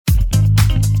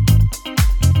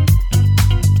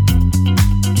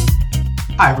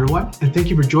Hi everyone, and thank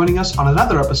you for joining us on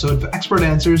another episode of Expert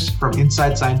Answers from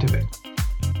Inside Scientific.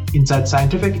 Inside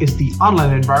Scientific is the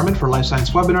online environment for life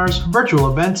science webinars, virtual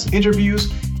events,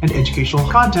 interviews, and educational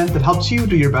content that helps you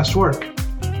do your best work.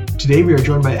 Today we are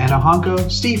joined by Anna Honko,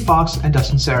 Steve Fox, and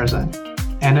Dustin Sarazan.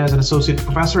 Anna is an associate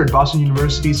professor at Boston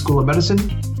University School of Medicine.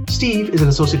 Steve is an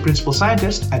associate principal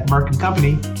scientist at Merck &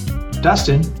 Company.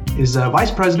 Dustin is a vice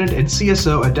president and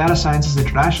CSO at Data Sciences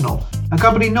International, a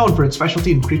company known for its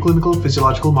specialty in preclinical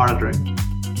physiological monitoring.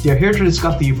 They are here to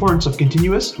discuss the importance of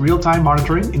continuous, real-time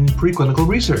monitoring in preclinical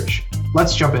research.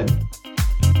 Let's jump in.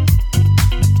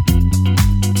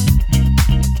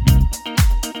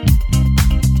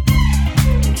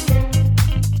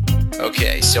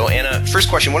 Okay, so Anna, first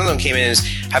question, one of them came in is,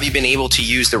 have you been able to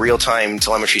use the real-time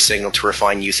telemetry signal to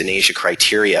refine euthanasia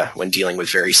criteria when dealing with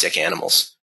very sick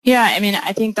animals? Yeah,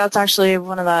 I think that's actually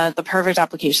one of the perfect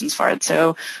applications for it.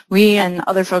 So we and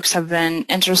other folks have been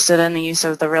interested in the use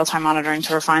of the real-time monitoring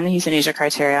to refine the euthanasia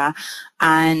criteria.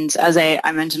 And as I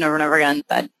mentioned over and over again,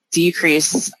 that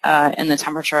decrease in the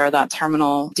temperature, that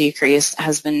terminal decrease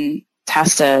has been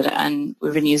tested, and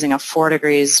we've been using a 4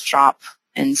 degrees drop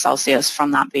in Celsius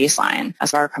from that baseline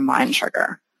as our combined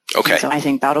trigger. Okay. And so I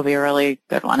think that'll be a really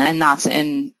good one. And that's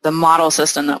in the model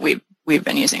system that we've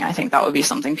been using. I think that would be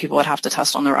something people would have to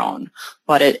test on their own,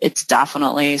 but it's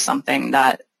definitely something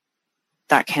that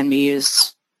can be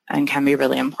used and can be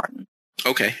really important.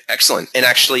 Okay, excellent. And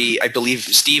actually, I believe,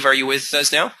 Steve, are you with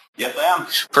us now? Yes, I am.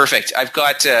 Perfect. I've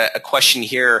got a question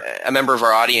here. A member of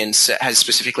our audience has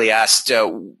specifically asked,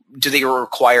 do they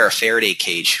require a Faraday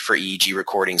cage for EEG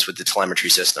recordings with the telemetry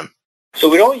system? So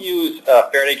we don't use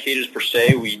Faraday cages per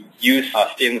se. We use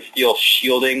stainless steel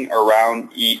shielding around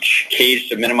each cage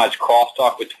to minimize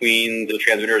crosstalk between the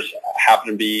transmitters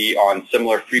happen to be on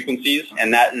similar frequencies,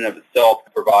 and that in and of itself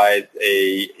provides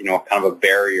a kind of a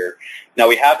barrier. Now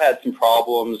we have had some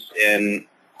problems in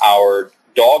our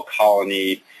dog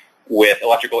colony with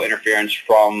electrical interference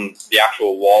from the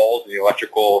actual walls, the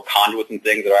electrical conduits and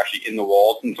things that are actually in the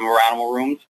walls in some of our animal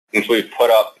rooms. And so we've put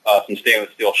up some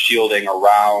stainless steel shielding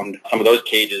around some of those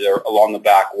cages or along the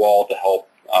back wall to help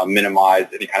minimize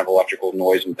any kind of electrical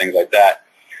noise and things like that.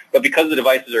 But because the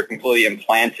devices are completely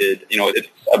implanted, it's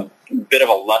a bit of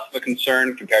a less of a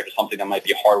concern compared to something that might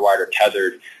be hardwired or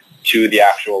tethered to the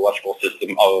actual electrical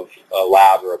system of a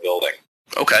lab or a building.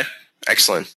 Okay,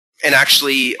 excellent. And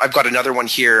actually, I've got another one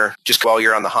here just while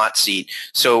you're on the hot seat.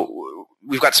 So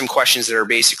we've got some questions that are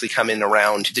basically coming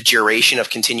around the duration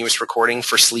of continuous recording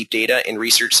for sleep data in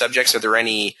research subjects. Are there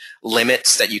any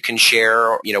limits that you can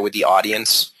share, with the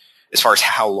audience as far as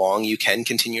how long you can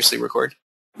continuously record?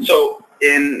 So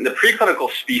in the preclinical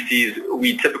species,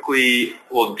 we typically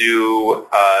will do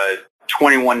a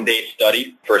 21-day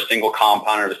study for a single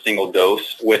compound or a single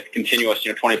dose with continuous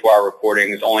 24-hour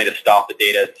recordings only to stop the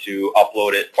data to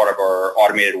upload it part of our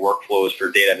automated workflows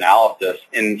for data analysis.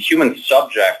 In human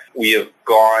subjects, we have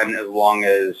gone as long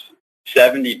as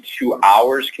 72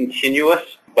 hours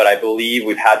continuous, but I believe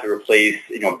we've had to replace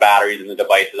batteries in the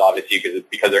devices, obviously,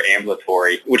 because they're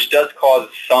ambulatory, which does cause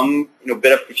some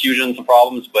bit of confusion, some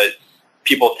problems, but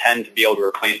people tend to be able to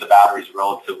replace the batteries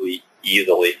relatively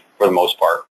easily for the most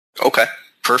part. Okay,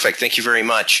 perfect. Thank you very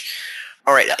much.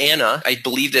 All right, Anna, I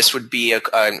believe this would be a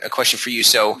question for you.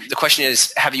 So the question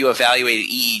is, have you evaluated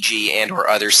EEG and or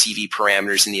other CV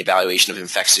parameters in the evaluation of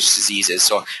infectious diseases?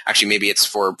 So actually, maybe it's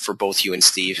for both you and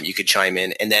Steve. You could chime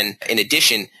in. And then in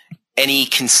addition, any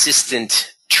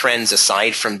consistent trends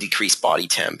aside from decreased body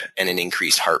temp and an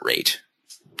increased heart rate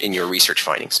in your research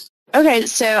findings? Okay,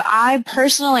 so I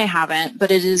personally haven't,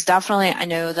 but it is definitely, I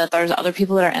know that there's other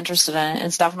people that are interested in it.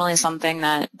 It's definitely something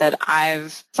that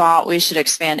I've thought we should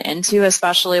expand into,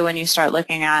 especially when you start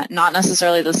looking at not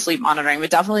necessarily the sleep monitoring, but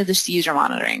definitely the seizure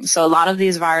monitoring. So a lot of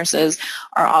these viruses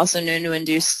are also known to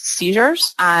induce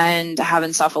seizures and have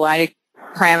encephalitic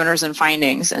parameters and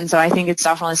findings. And so I think it's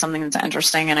definitely something that's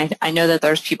interesting. And I know that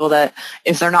there's people that,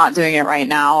 if they're not doing it right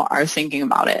now, are thinking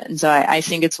about it. And so I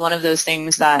think it's one of those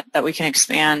things that we can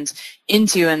expand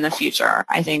into in the future.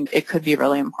 I think it could be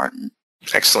really important.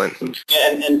 Excellent. And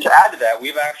to add to that,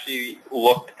 we've actually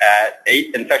looked at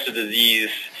infectious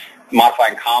disease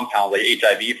modifying compounds like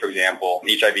HIV, for example,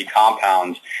 HIV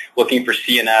compounds, looking for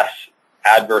CNS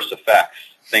adverse effects,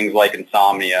 things like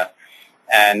insomnia.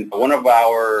 And one of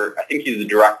I think he's the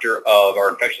director of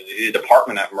our infectious disease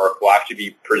department at Merck, will actually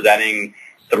be presenting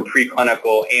some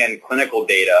preclinical and clinical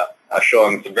data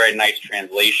showing some very nice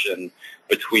translation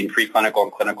between preclinical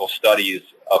and clinical studies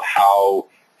of how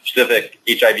specific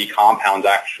HIV compounds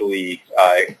actually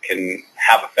can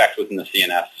have effects within the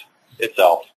CNS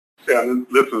itself. And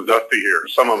this is Dusty here.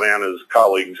 Some of Anna's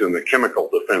colleagues in the chemical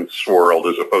defense world,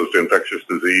 as opposed to infectious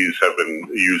disease, have been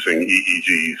using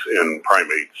EEGs in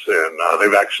primates, and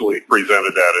they've actually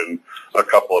presented that in a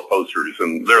couple of posters,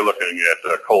 and they're looking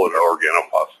at colloid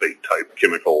organophosphate type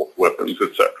chemical weapons,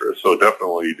 etc. So it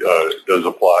definitely does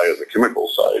apply on the chemical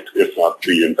side, if not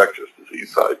the infectious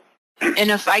disease side.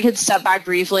 And if I could step back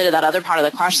briefly to that other part of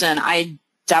the question, I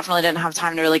definitely didn't have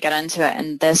time to really get into it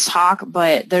in this talk,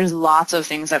 but there's lots of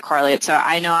things that correlate. So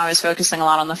I know I was focusing a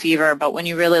lot on the fever, but when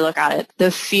you really look at it,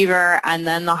 the fever and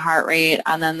then the heart rate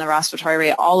and then the respiratory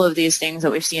rate, all of these things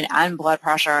that we've seen, and blood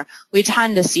pressure, we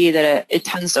tend to see that it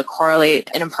tends to correlate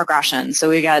in a progression. So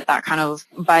we get that kind of,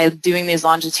 by doing these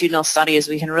longitudinal studies,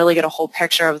 we can really get a whole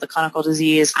picture of the clinical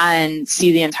disease and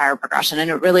see the entire progression. And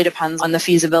it really depends on the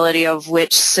feasibility of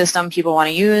which system people want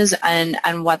to use and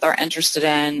what they're interested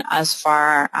in as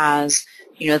far as,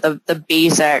 the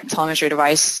basic telemetry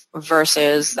device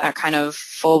versus that kind of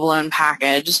full-blown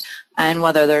package, and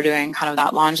whether they're doing kind of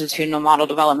that longitudinal model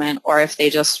development or if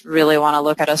they just really want to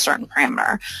look at a certain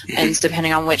parameter. And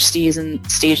depending on which stage in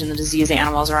the disease the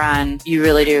animals are in, you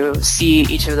really do see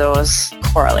each of those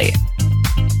correlate.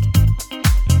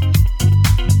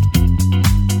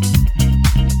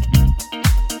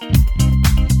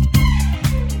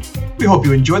 We hope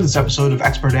you enjoyed this episode of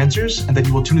Expert Answers and that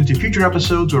you will tune into future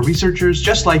episodes where researchers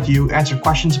just like you answer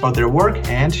questions about their work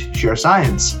and share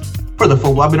science. For the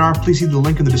full webinar, please see the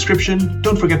link in the description.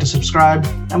 Don't forget to subscribe,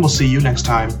 and we'll see you next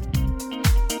time.